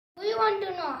want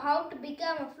to know how to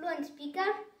become a fluent speaker?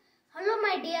 Hello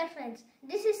my dear friends,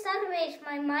 this is Sarvesh,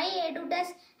 my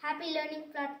MyEduDesk happy learning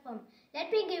platform.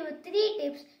 Let me give you 3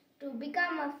 tips to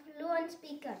become a fluent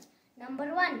speaker.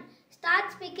 Number 1,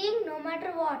 start speaking no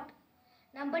matter what.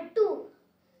 Number 2,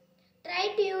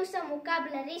 try to use some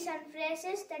vocabularies and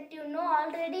phrases that you know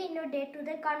already in your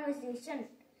day-to-day conversation.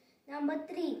 Number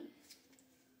 3,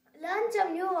 learn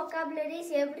some new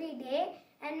vocabularies every day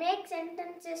and make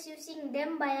sentences using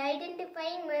them by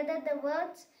identifying whether the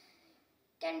words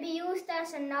can be used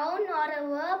as a noun or a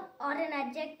verb or an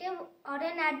adjective or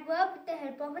an adverb with the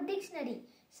help of a dictionary.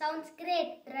 Sounds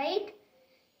great, right?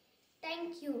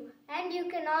 Thank you. And you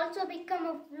can also become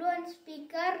a fluent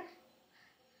speaker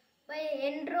by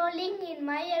enrolling in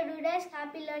MyEduDesk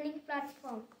Happy Learning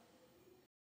platform.